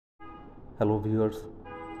Hello viewers,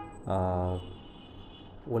 uh,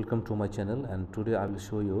 welcome to my channel, and today I will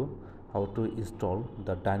show you how to install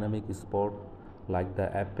the dynamic spot like the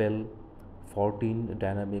Apple 14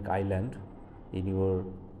 dynamic island in your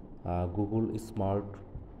Google Smart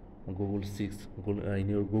Google 6 in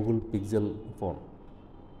your Google Pixel phone.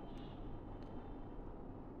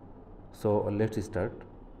 So let's start.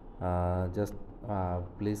 Just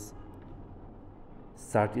please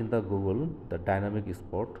search in the Google the dynamic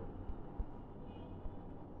spot,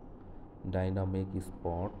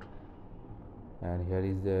 and here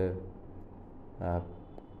is the uh,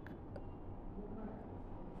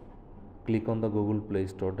 click on the Google Play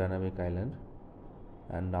Store dynamic island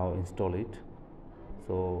and now install it.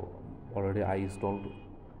 So already I installed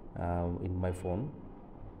in my phone,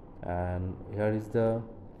 and here is the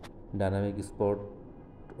dynamic spot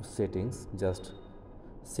settings. Just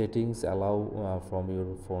settings allow from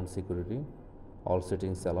your phone security, all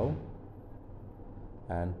settings allow,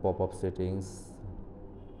 and pop-up settings.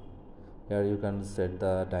 Here you can set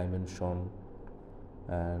the dimension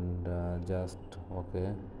and just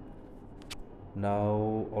okay.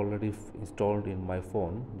 Now already installed in my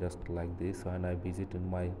phone, just like this. When I visit in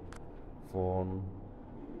my phone,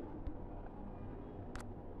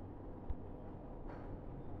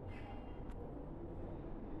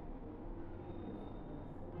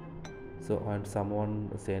 so when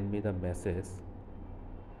someone send me the message,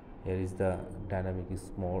 here is the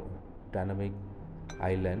dynamic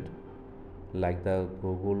island like the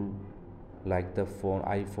Google, like the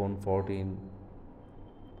iPhone 14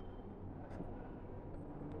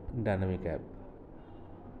 dynamic app.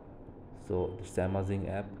 So it's amazing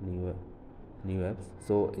app, new apps.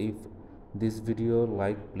 So if this video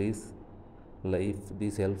if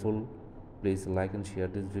this helpful, please like and share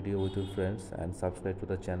this video with your friends and subscribe to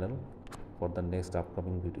the channel for the next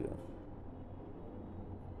upcoming video.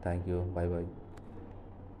 Thank you. Bye bye.